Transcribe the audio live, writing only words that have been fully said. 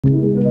If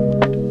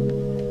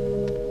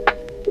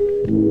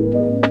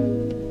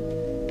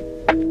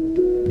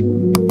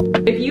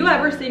you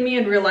ever see me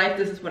in real life,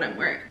 this is what I'm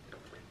wearing.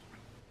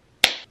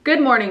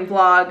 Good morning,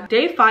 vlog.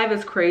 Day 5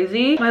 is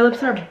crazy. My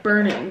lips are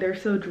burning. They're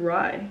so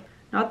dry.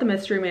 Not the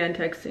mystery man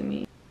texting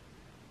me.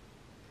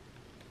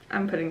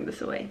 I'm putting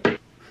this away.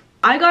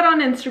 I got on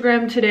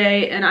Instagram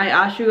today and I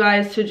asked you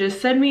guys to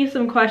just send me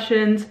some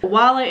questions.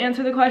 While I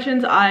answer the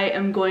questions, I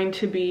am going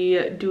to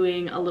be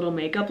doing a little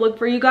makeup look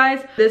for you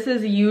guys. This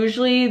is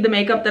usually the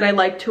makeup that I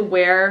like to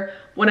wear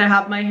when I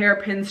have my hair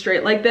pinned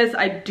straight like this.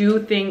 I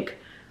do think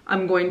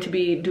I'm going to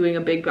be doing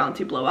a big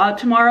bouncy blowout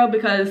tomorrow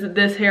because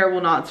this hair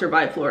will not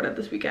survive Florida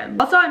this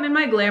weekend. Also, I'm in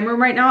my glam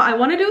room right now. I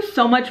want to do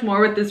so much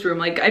more with this room.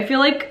 Like, I feel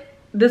like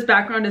this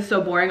background is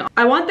so boring.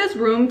 I want this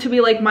room to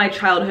be like my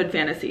childhood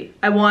fantasy.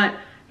 I want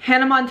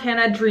Hannah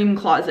Montana dream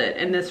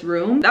closet in this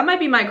room. That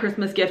might be my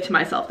Christmas gift to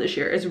myself this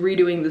year, is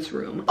redoing this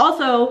room.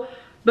 Also,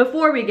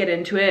 before we get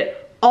into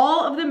it,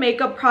 all of the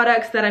makeup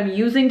products that I'm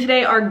using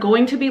today are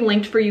going to be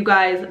linked for you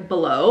guys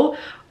below.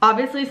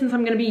 Obviously, since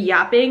I'm gonna be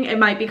yapping, it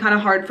might be kind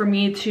of hard for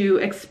me to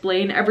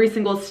explain every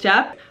single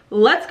step.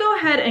 Let's go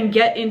ahead and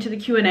get into the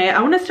Q&A. I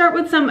wanna start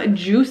with some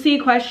juicy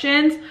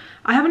questions.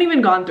 I haven't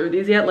even gone through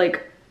these yet.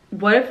 Like,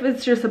 what if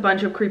it's just a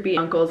bunch of creepy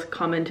uncles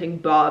commenting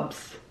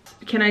bobs?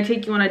 Can I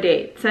take you on a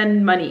date?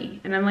 Send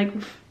money. And I'm like,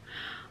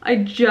 I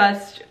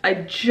just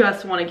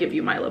want to give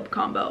you my lip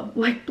combo.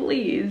 Like,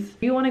 please.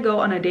 You want to go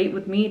on a date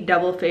with me?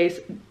 Devil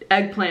face,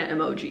 eggplant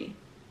emoji.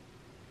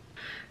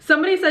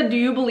 Somebody said, do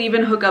you believe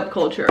in hookup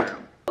culture?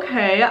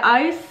 Okay,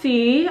 I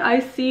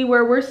see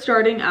where we're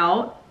starting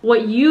out.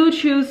 What you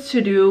choose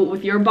to do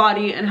with your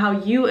body and how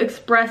you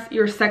express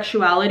your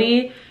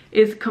sexuality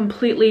is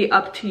completely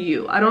up to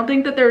you. I don't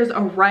think that there's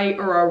a right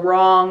or a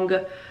wrong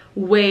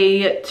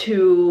way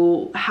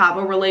to have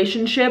a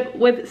relationship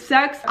with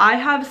sex. I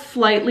have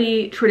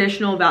slightly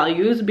traditional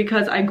values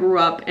because I grew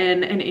up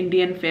in an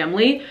Indian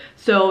family.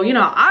 So, you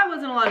know, I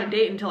wasn't allowed to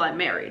date until I'm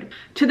married.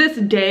 To this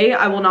day,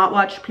 I will not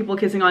watch people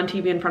kissing on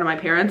TV in front of my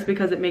parents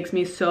because it makes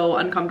me so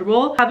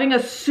uncomfortable. Having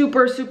a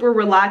super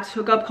relaxed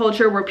hookup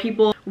culture where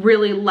people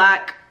really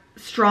lack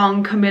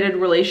strong committed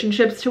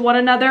relationships to one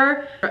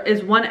another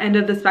is one end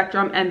of the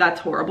spectrum, and that's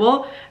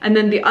horrible. And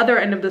then the other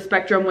end of the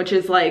spectrum, which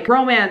is like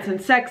romance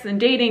and sex and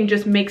dating,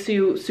 just makes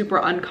you super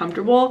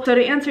uncomfortable. So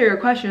to answer your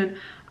question,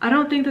 I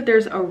don't think that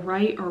there's a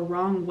right or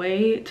wrong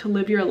way to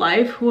live your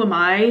life. Who am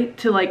I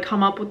to like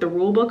come up with the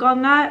rule book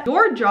on that?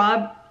 Your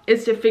job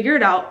is to figure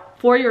it out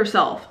for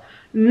yourself,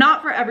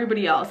 not for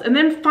everybody else. And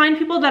then find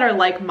people that are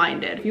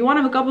like-minded. If you want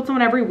to hook up with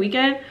someone every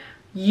weekend,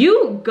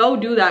 you go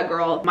do that,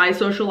 girl. My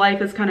social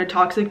life is kind of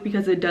toxic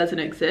because it doesn't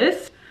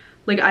exist.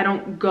 Like, I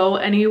don't go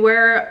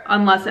anywhere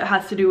unless it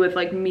has to do with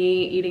like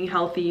me eating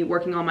healthy,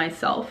 working on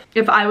myself.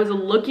 If I was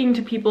looking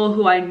to people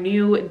who I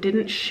knew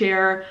didn't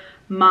share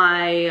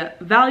my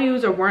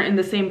values or weren't in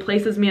the same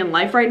place as me in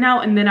life right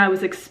now, and then I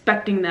was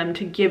expecting them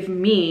to give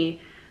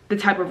me the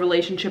type of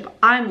relationship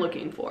I'm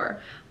looking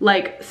for.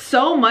 Like,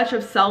 so much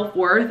of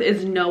self-worth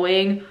is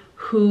knowing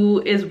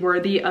who is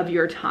worthy of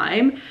your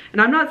time.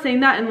 And I'm not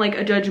saying that in like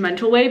a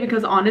judgmental way,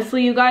 because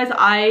honestly, you guys,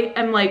 I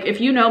am like, if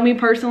you know me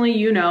personally,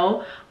 you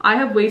know I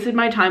have wasted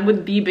my time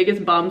with the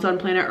biggest bums on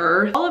planet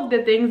Earth. All of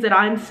the things that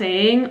I'm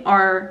saying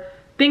are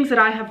things that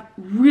I have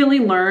really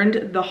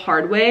learned the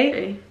hard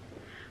way.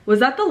 Was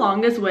that the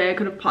longest way I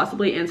could have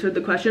possibly answered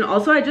the question?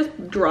 Also, I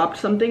just dropped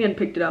something and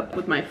picked it up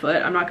with my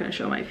foot. I'm not going to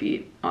show my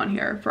feet on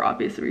here for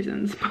obvious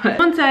reasons. But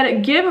someone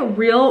said, give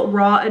real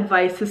raw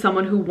advice to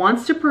someone who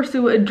wants to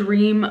pursue a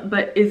dream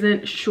but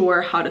isn't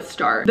sure how to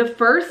start. The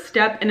first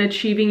step in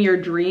achieving your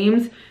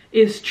dreams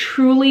is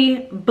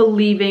truly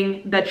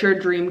believing that your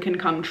dream can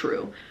come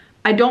true.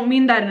 I don't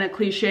mean that in a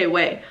cliche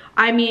way.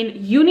 I mean,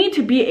 you need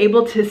to be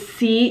able to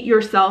see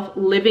yourself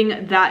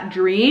living that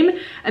dream.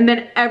 And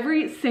then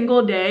every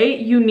single day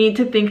you need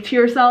to think to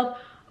yourself,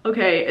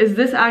 okay, is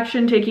this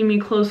action taking me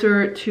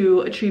closer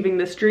to achieving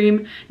this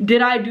dream?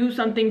 Did I do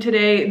something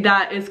today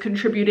that is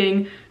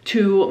contributing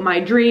to my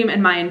dream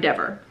and my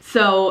endeavor?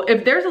 So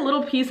if there's a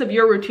little piece of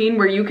your routine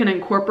where you can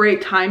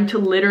incorporate time to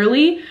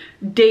literally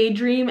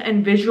daydream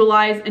and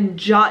visualize and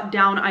jot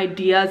down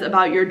ideas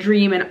about your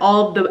dream and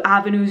all of the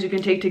avenues you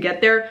can take to get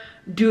there,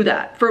 do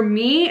that. For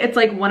me, it's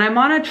like when I'm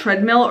on a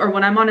treadmill or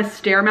when I'm on a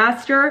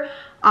Stairmaster,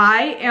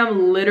 I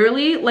am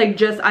literally like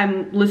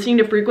I'm listening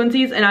to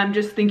frequencies and I'm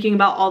just thinking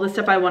about all the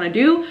stuff I want to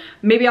do.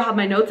 Maybe I'll have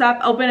my notes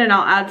app open and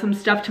I'll add some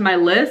stuff to my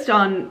list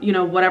on, you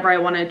know, whatever I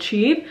want to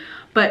achieve.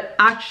 But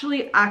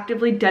actually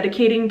actively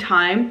dedicating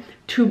time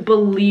to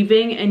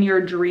believing in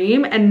your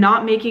dream and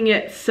not making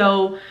it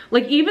so,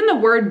 like, even the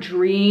word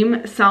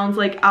dream sounds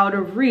like out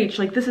of reach.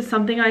 Like, this is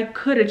something I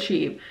could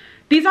achieve.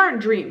 These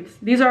aren't dreams,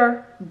 these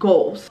are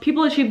goals.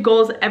 People achieve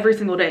goals every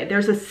single day.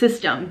 There's a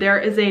system, there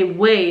is a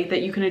way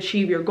that you can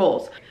achieve your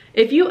goals.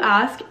 If you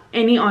ask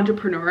any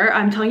entrepreneur,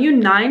 I'm telling you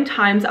 9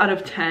 times out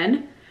of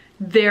 10,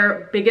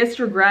 their biggest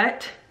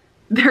regret,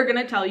 they're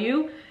gonna tell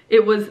you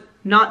it was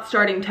not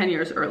starting 10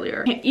 years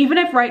earlier. Even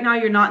if right now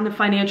you're not in the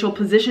financial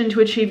position to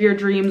achieve your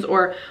dreams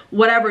or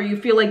whatever, you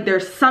feel like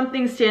there's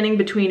something standing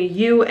between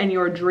you and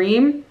your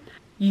dream,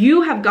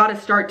 you have got to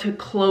start to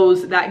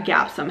close that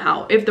gap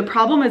somehow. If the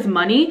problem is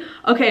money,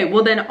 okay,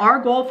 well then our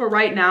goal for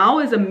right now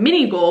is a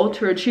mini goal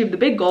to achieve the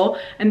big goal,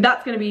 and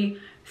that's going to be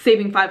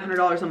saving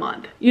 $500 a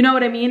month. You know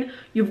what I mean?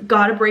 You've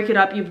got to break it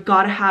up. You've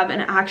got to have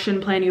an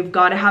action plan. You've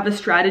got to have a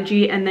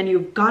strategy, and then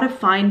you've got to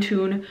fine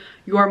tune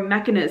your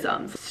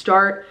mechanisms.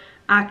 Start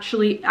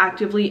actually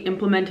actively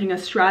implementing a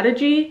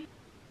strategy.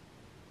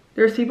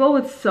 There's people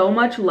with so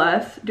much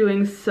less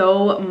doing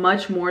so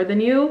much more than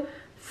you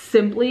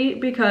simply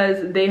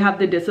because they have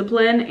the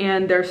discipline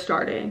and they're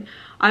starting.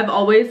 I've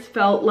always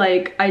felt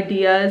like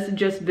ideas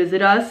just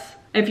visit us.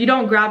 If you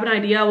don't grab an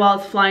idea while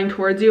it's flying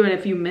towards you, and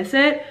if you miss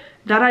it,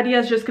 that idea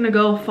is just gonna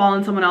go fall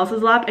in someone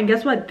else's lap, and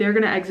guess what? They're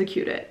gonna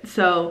execute it.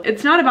 So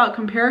it's not about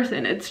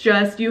comparison. It's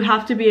just you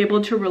have to be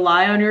able to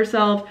rely on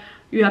yourself.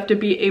 You have to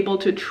be able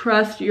to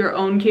trust your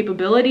own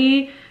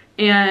capability,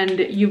 and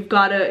you've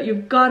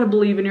gotta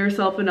believe in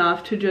yourself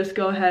enough to just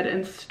go ahead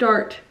and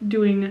start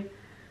doing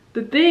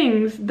the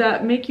things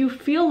that make you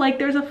feel like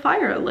there's a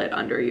fire lit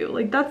under you.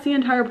 Like, that's the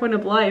entire point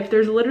of life.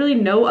 There's literally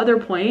no other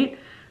point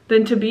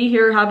than to be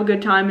here, have a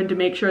good time, and to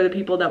make sure the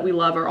people that we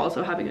love are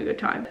also having a good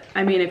time.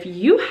 I mean, if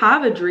you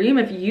have a dream,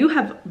 if you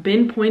have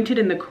been pointed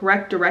in the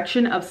correct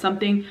direction of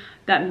something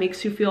that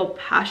makes you feel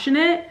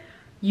passionate,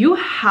 you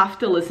have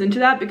to listen to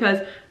that, because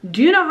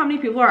do you know how many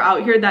people are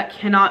out here that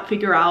cannot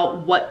figure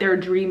out what their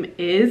dream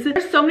is?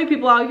 There's so many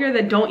people out here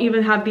that don't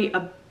even have the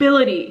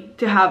ability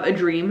to have a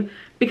dream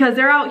because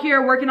they're out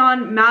here working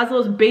on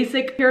Maslow's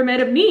basic pyramid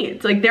of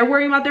needs. Like, they're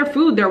worrying about their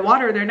food, their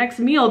water, their next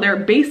meal, their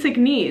basic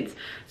needs.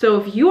 So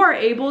if you are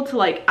able to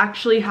like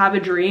actually have a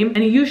dream,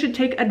 and you should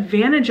take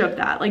advantage of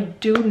that.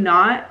 Like, do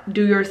not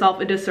do yourself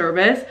a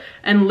disservice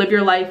and live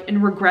your life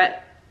in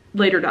regret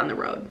later down the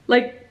road.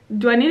 Like,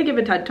 do I need to give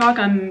a TED talk?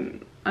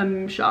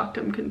 I'm shocked,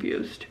 I'm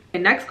confused.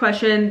 Okay, next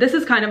question, this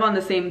is kind of on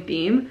the same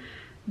theme.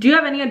 Do you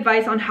have any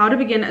advice on how to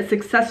begin a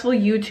successful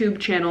YouTube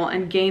channel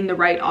and gain the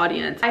right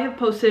audience? I have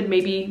posted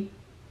maybe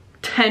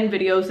 10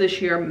 videos this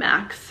year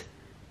max.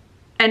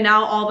 And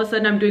now all of a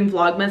sudden I'm doing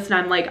Vlogmas,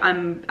 and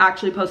I'm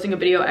actually posting a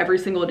video every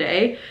single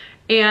day.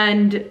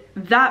 And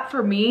that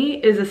for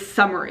me is a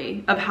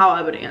summary of how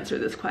I would answer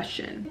this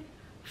question.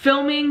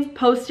 Filming,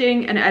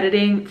 posting, and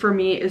editing for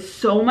me is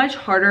so much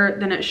harder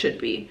than it should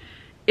be.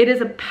 It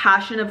is a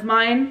passion of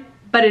mine,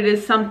 but it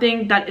is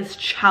something that is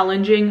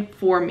challenging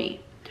for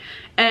me.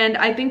 And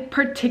I think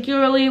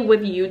particularly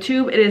with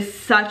YouTube, it is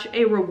such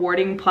a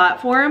rewarding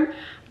platform,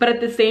 but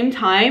at the same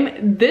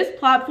time, this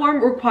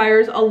platform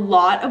requires a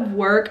lot of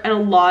work and a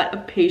lot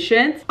of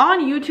patience.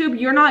 On YouTube,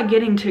 you're not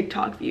getting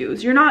TikTok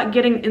views. You're not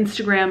getting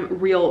Instagram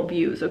Reel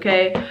views,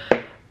 okay?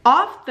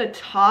 Off the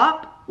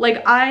top,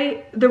 like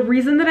the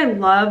reason that I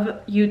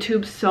love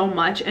YouTube so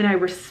much and I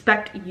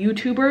respect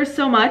YouTubers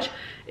so much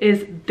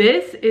is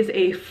this is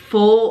a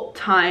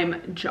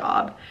full-time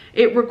job.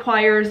 It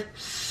requires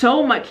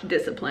so much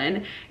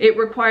discipline. It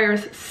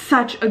requires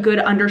such a good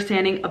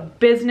understanding of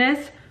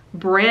business,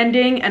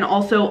 branding, and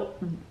also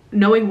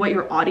knowing what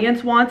your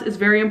audience wants is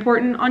very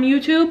important on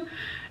YouTube.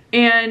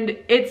 And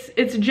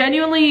it's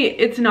genuinely,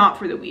 it's not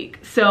for the weak.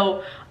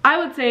 So I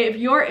would say if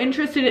you're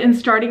interested in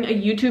starting a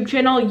YouTube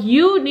channel,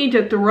 you need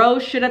to throw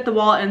shit at the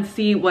wall and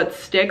see what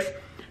sticks.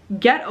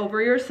 Get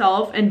over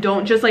yourself and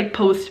don't just like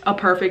post a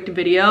perfect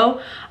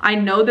video. I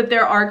know that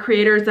there are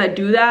creators that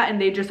do that and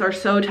they just are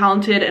so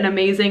talented and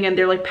amazing, and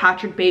they're like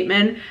Patrick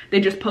Bateman. They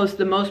just post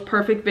the most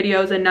perfect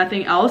videos and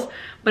nothing else.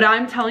 But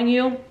I'm telling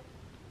you,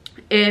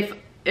 if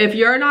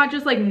you're not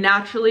just like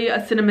naturally a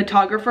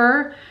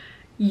cinematographer,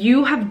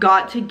 you have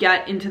got to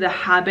get into the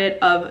habit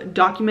of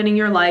documenting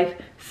your life,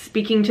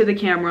 speaking to the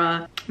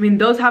camera. I mean,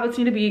 those habits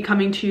need to be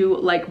coming to you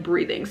like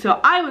breathing. So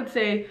I would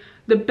say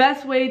the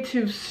best way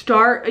to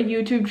start a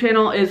YouTube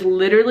channel is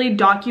literally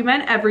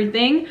document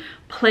everything,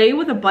 play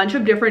with a bunch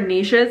of different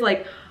niches,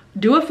 like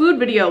do a food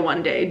video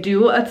one day,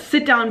 do a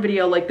sit down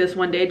video like this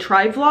one day,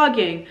 try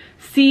vlogging,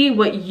 see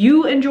what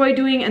you enjoy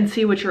doing and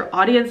see what your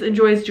audience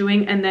enjoys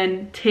doing, and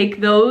then take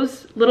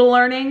those little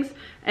learnings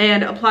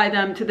and apply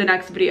them to the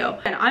next video.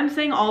 And I'm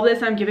saying all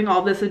this, I'm giving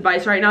all this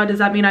advice right now. Does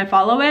that mean I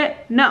follow it?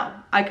 No,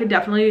 I could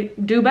definitely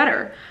do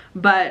better.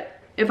 But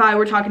if I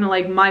were talking to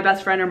like my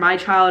best friend or my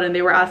child and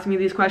they were asking me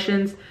these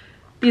questions,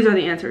 these are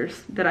the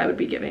answers that I would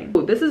be giving.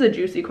 Ooh, this is a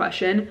juicy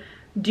question.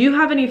 Do you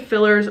have any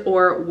fillers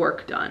or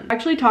work done? I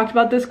actually talked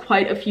about this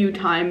quite a few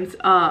times.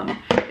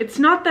 It's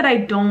not that I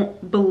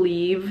don't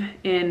believe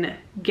in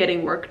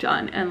getting work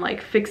done and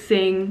like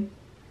fixing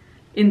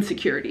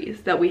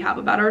insecurities that we have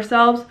about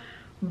ourselves.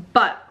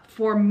 But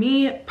for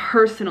me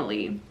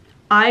personally,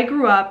 I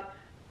grew up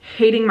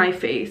hating my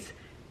face,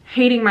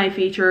 hating my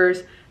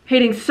features,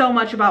 hating so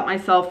much about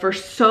myself for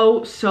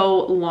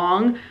so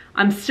long.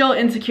 I'm still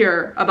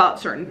insecure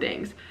about certain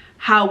things.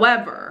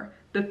 However,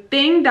 the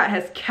thing that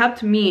has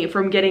kept me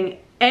from getting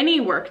any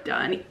work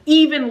done,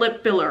 even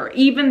lip filler,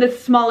 even the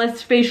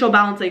smallest facial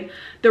balancing,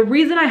 the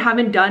reason I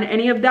haven't done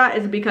any of that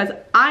is because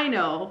I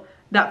know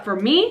that for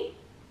me,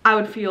 I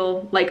would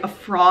feel like a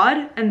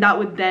fraud, and that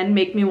would then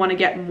make me want to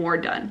get more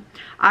done.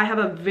 I have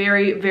a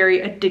very, very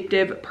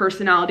addictive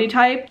personality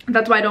type.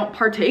 That's why I don't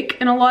partake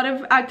in a lot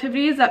of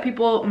activities that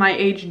people my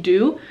age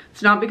do.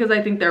 It's not because I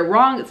think they're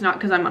wrong. It's not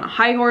because I'm on a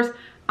high horse.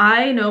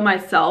 I know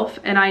myself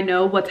and I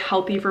know what's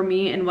healthy for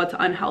me and what's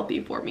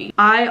unhealthy for me.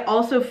 I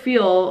also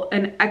feel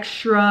an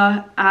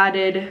extra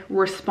added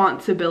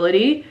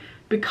responsibility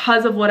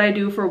because of what I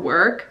do for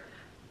work.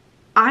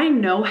 I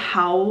know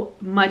how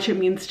much it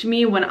means to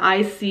me when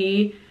I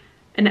see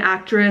an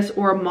actress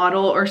or a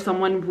model or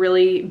someone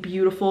really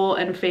beautiful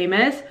and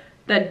famous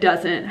that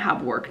doesn't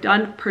have work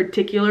done,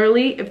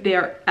 particularly if they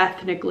are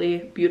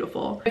ethnically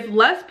beautiful. If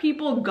less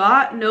people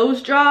got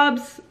nose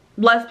jobs,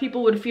 less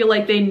people would feel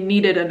like they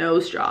needed a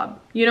nose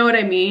job. You know what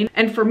I mean?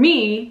 And for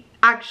me,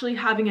 actually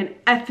having an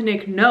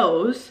ethnic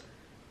nose,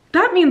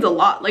 that means a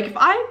lot. Like if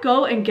I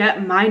go and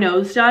get my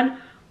nose done,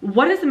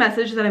 what is the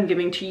message that I'm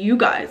giving to you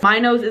guys? My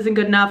nose isn't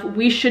good enough.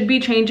 We should be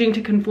changing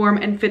to conform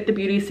and fit the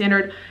beauty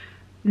standard.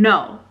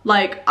 No,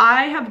 like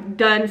I have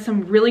done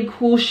some really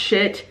cool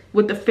shit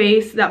with the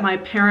face that my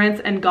parents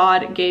and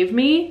God gave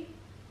me.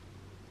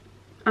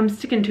 I'm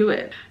sticking to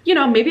it. You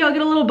know, maybe I'll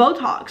get a little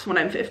Botox when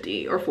I'm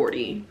 50 or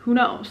 40, who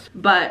knows?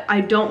 But I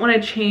don't want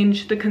to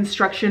change the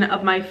construction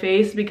of my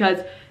face because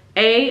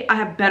A, I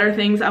have better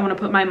things I want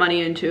to put my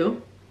money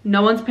into.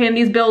 No one's paying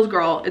these bills,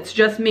 girl. It's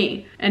just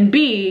me. And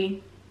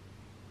B,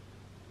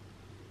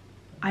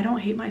 I don't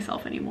hate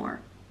myself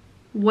anymore.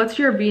 What's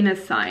your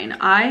Venus sign?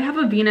 I have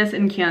a Venus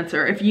in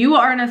Cancer. If you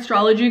are an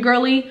astrology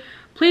girly,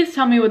 please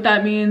tell me what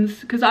that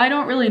means because I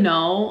don't really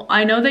know.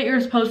 I know that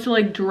you're supposed to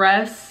like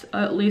dress,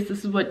 at least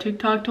this is what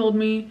TikTok told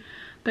me,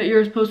 that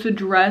you're supposed to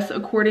dress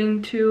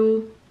according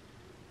to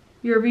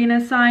your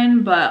Venus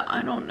sign, but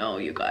I don't know,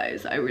 you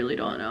guys. I really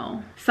don't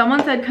know.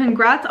 Someone said,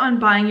 congrats on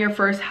buying your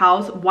first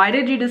house. Why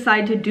did you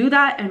decide to do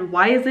that and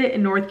why is it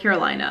in North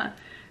Carolina?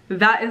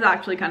 That is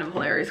actually kind of a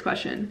hilarious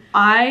question.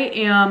 I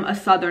am a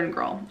Southern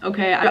girl,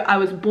 okay? I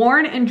was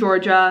born in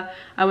Georgia,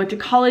 I went to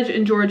college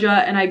in Georgia,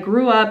 and I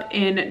grew up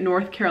in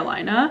North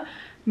Carolina,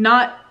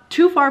 not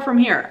too far from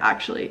here,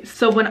 actually.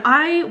 So when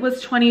I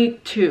was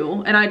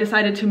 22 and I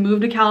decided to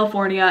move to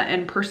California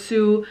and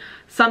pursue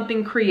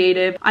something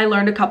creative, I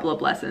learned a couple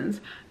of lessons.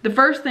 The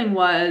first thing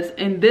was,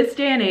 in this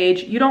day and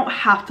age, you don't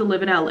have to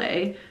live in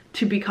LA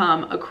to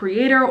become a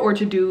creator or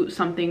to do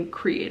something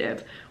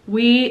creative.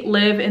 We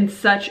live in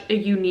such a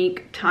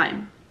unique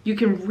time. You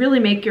can really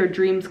make your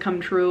dreams come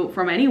true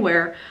from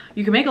anywhere.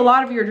 You can make a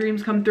lot of your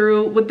dreams come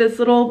through with this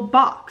little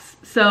box.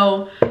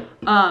 So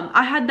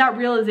I had that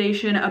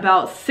realization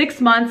about 6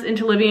 months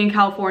into living in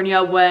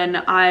California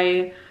when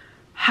I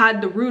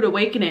had the rude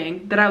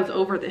awakening that I was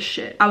over this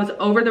shit. I was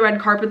over the red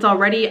carpets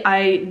already.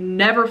 I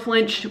never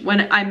flinched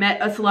when I met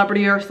a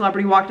celebrity or a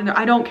celebrity walked in there.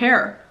 I don't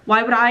care.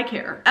 Why would I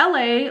care?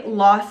 LA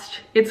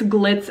lost its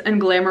glitz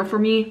and glamour for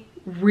me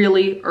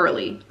really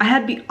early. I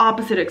had the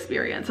opposite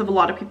experience of a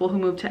lot of people who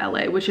moved to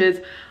LA, which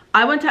is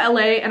I went to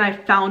LA and I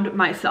found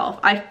myself.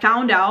 I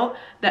found out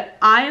that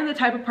I am the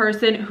type of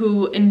person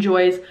who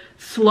enjoys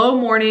slow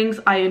mornings.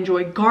 I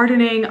enjoy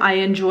gardening. I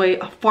enjoy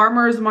a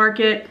farmer's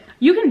market.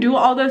 You can do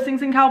all those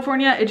things in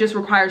California. It just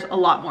requires a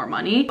lot more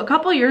money. A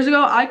couple of years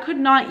ago, I could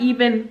not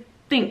even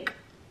think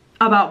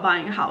about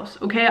buying a house,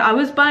 okay? I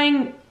was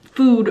buying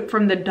food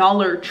from the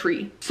Dollar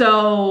Tree.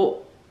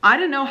 So I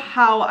didn't know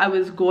how I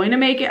was going to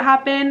make it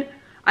happen.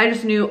 I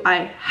just knew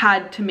I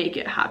had to make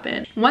it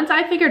happen. Once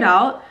I figured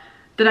out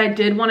that I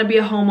did want to be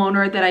a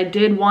homeowner, that I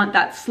did want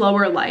that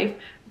slower life,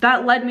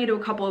 that led me to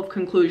a couple of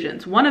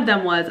conclusions. One of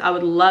them was I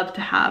would love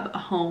to have a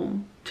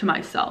home to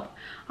myself.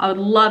 I would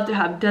love to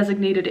have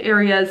designated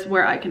areas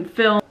where I can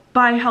film,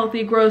 buy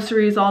healthy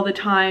groceries all the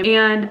time.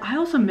 And I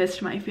also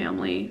missed my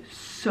family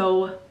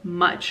so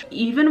much.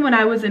 Even when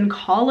I was in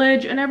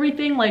college and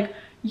everything, like,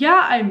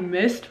 yeah, I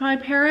missed my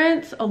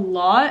parents a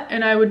lot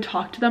and I would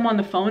talk to them on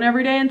the phone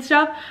every day and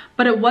stuff,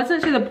 but it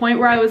wasn't to the point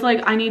where I was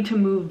like, I need to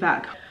move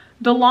back.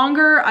 The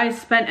longer I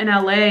spent in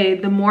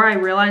LA, the more I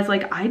realized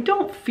like, I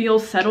don't feel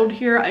settled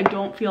here. I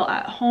don't feel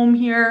at home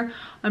here.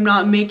 I'm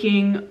not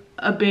making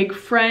a big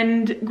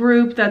friend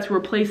group that's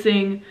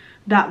replacing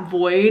that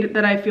void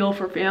that I feel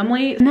for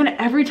family. And then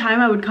every time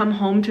I would come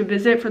home to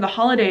visit for the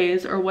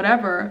holidays or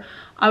whatever,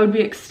 I would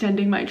be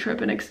extending my trip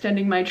and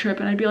extending my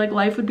trip. And I'd be like,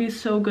 life would be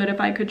so good if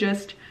I could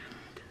just,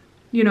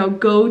 you know,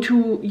 go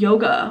to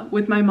yoga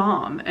with my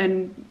mom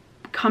and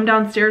come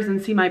downstairs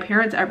and see my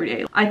parents every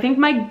day. I think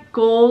my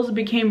goals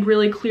became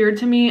really clear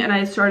to me and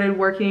I started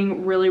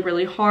working really,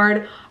 really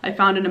hard. I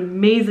found an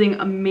amazing,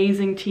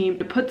 amazing team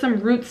to put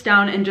some roots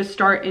down and just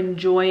start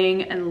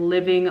enjoying and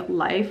living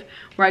life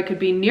where I could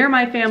be near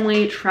my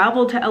family,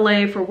 travel to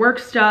LA for work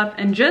stuff,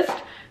 and just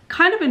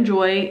kind of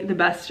enjoy the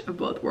best of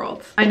both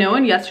worlds. I know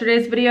in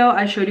yesterday's video,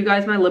 I showed you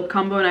guys my lip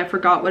combo and I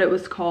forgot what it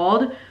was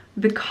called.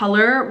 The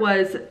color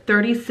was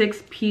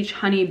 36 Peach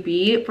Honey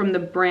Bee from the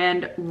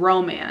brand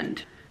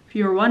Rhode. If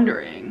you're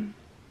wondering.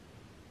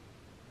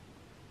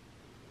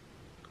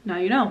 Now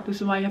you know. This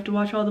is why you have to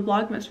watch all the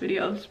VLOGMAS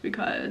videos,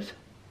 because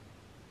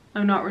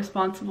I'm not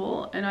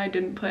responsible, and I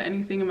didn't put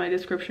anything in my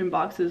description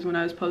boxes when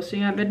I was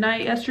posting at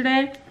midnight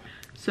yesterday.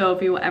 So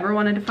if you ever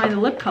wanted to find a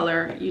lip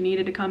color, you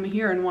needed to come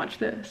here and watch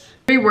this.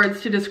 3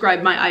 words to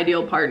describe my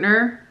ideal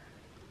partner.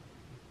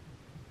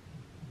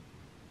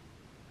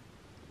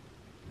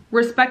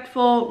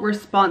 Respectful,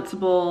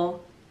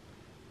 responsible,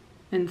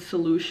 and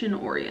solution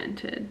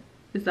oriented.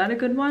 Is that a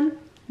good one?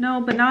 No,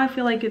 but now I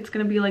feel like it's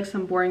gonna be like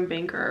some boring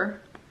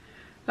banker.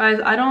 Guys,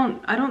 I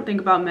don't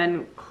think about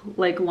men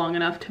like long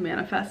enough to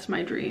manifest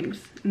my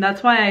dreams. And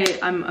that's why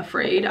I'm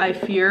afraid. I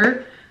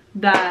fear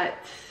that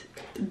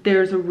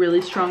there's a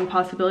really strong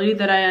possibility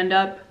that I end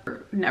up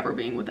never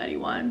being with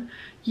anyone.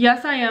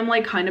 Yes, I am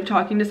like kind of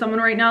talking to someone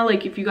right now.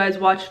 Like if you guys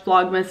watched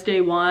Vlogmas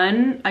day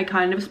 1, I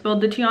kind of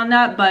spilled the tea on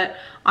that, but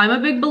I'm a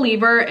big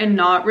believer in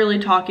not really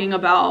talking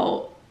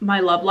about my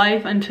love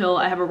life until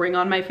I have a ring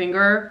on my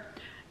finger.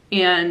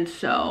 And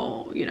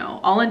so, you know,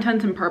 all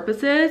intents and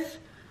purposes,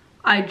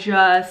 I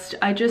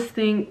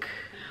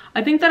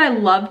think that I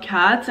love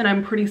cats and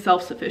I'm pretty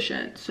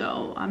self-sufficient,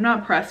 so I'm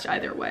not pressed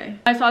either way.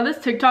 I saw this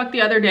TikTok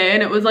the other day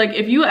and it was like,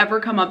 if you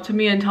ever come up to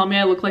me and tell me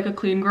I look like a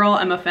clean girl,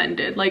 I'm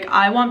offended. Like,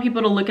 I want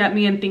people to look at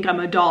me and think I'm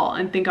a doll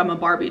and think I'm a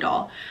Barbie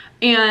doll.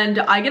 And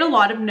I get a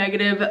lot of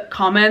negative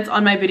comments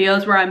on my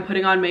videos where I'm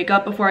putting on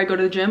makeup before I go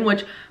to the gym,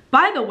 which,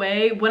 by the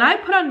way, when I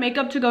put on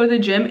makeup to go to the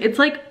gym, it's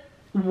like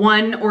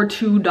 1 or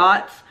 2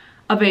 dots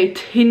of a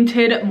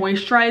tinted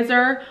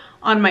moisturizer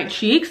on my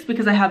cheeks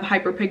because I have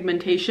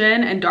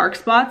hyperpigmentation and dark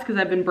spots because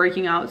I've been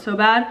breaking out so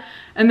bad.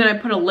 And then I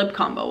put a lip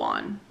combo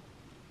on.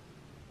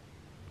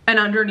 And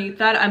underneath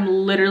that, I'm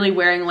literally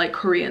wearing like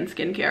Korean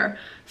skincare.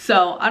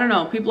 So I don't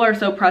know, people are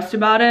so pressed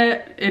about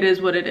it. It is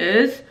what it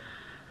is.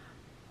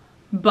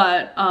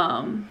 But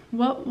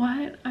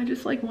what? I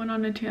just like went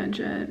on a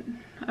tangent.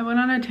 I went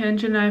on a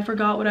tangent and I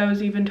forgot what I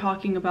was even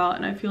talking about,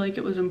 and I feel like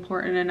it was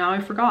important and now I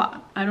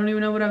forgot. I don't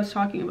even know what I was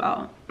talking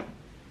about.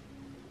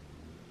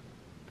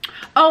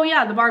 Oh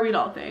yeah, the Barbie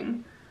doll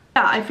thing.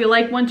 Yeah, I feel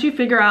like once you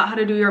figure out how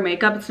to do your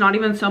makeup, it's not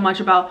even so much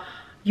about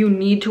you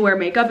need to wear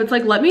makeup. It's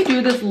like, let me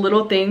do this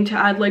little thing to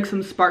add like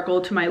some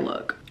sparkle to my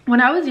look.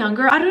 When I was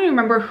younger, I don't even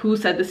remember who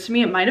said this to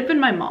me. It might have been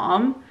my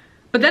mom.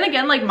 But then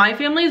again, like my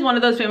family is one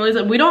of those families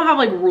that we don't have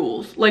like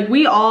rules. Like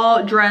we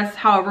all dress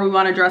however we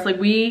want to dress. Like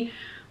we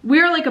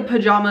are like a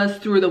pajamas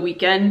through the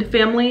weekend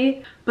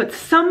family. But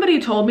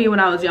somebody told me when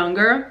I was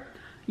younger,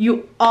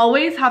 you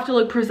always have to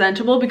look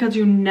presentable because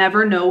you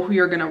never know who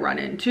you're gonna run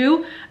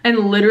into. And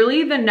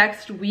literally the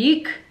next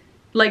week,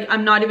 like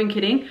I'm not even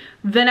kidding,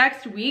 the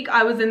next week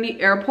I was in the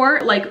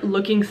airport like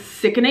looking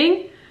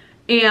sickening,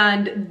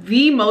 and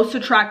the most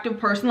attractive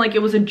person, like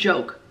it was a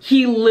joke.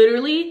 He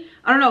literally,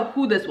 I don't know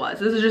who this was.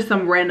 This is just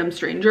some random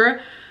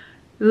stranger.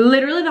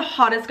 Literally the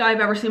hottest guy I've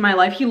ever seen in my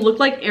life. He looked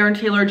like Aaron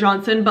Taylor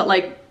Johnson, but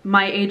like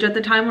my age at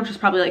the time, which was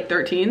probably like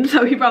 13.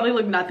 So he probably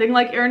looked nothing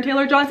like Aaron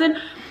Taylor Johnson.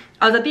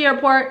 I was at the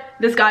airport,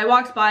 this guy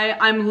walks by,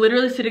 I'm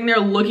literally sitting there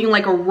looking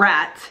like a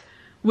rat,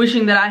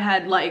 wishing that I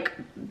had like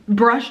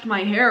brushed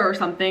my hair or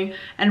something.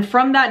 And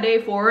from that day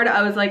forward,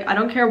 I was like, I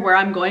don't care where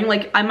I'm going.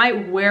 Like I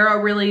might wear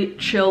a really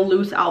chill,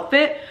 loose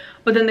outfit,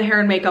 but then the hair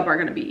and makeup are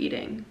gonna be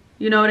eating.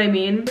 You know what I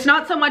mean? It's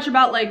not so much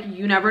about like,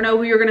 you never know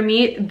who you're gonna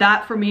meet.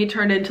 That for me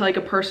turned into like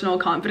a personal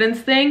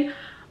confidence thing.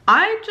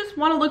 I just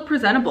wanna look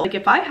presentable. Like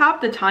if I have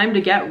the time to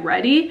get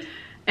ready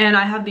and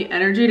I have the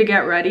energy to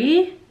get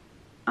ready,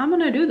 I'm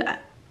gonna do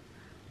that.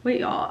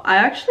 Wait, y'all, I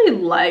actually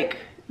like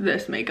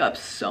this makeup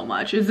so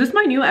much. Is this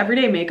my new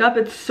everyday makeup?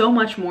 It's so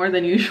much more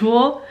than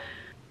usual.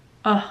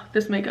 Oh,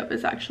 this makeup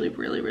is actually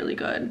really, really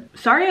good.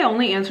 Sorry I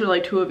only answered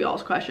like 2 of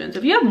y'all's questions.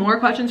 If you have more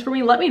questions for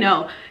me, let me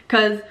know,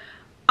 because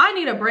I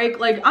need a break.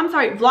 Like, I'm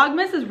sorry,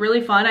 Vlogmas is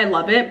really fun. I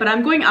love it, but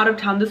I'm going out of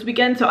town this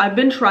weekend, so I've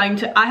been trying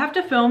to, I have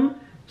to film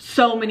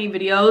so many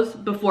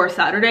videos before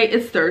Saturday.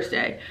 It's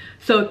Thursday.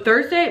 So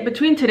Thursday,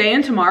 between today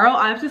and tomorrow,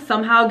 I have to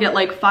somehow get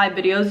like 5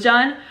 videos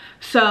done.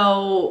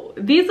 So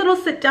these little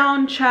sit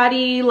down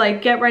chatty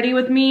like get ready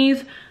with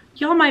me's,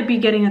 y'all might be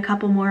getting a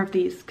couple more of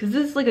these because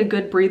this is like a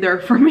good breather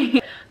for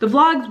me. The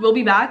vlogs will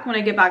be back when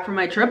I get back from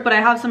my trip, but I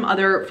have some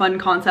other fun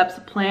concepts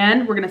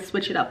planned. We're gonna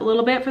switch it up a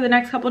little bit for the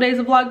next couple days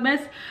of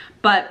Vlogmas,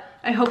 but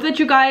I hope that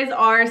you guys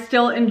are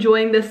still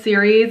enjoying this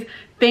series.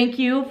 Thank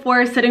you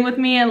for sitting with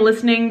me and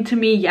listening to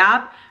me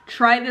yap.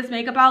 Try this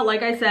makeup out.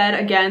 Like I said,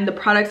 again, the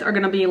products are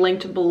gonna be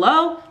linked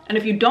below. And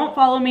if you don't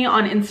follow me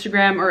on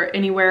Instagram or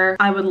anywhere,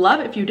 I would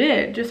love if you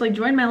did. Just like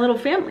join my little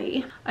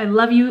family. I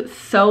love you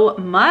so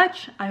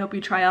much. I hope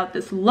you try out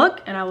this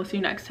look and I will see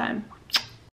you next time.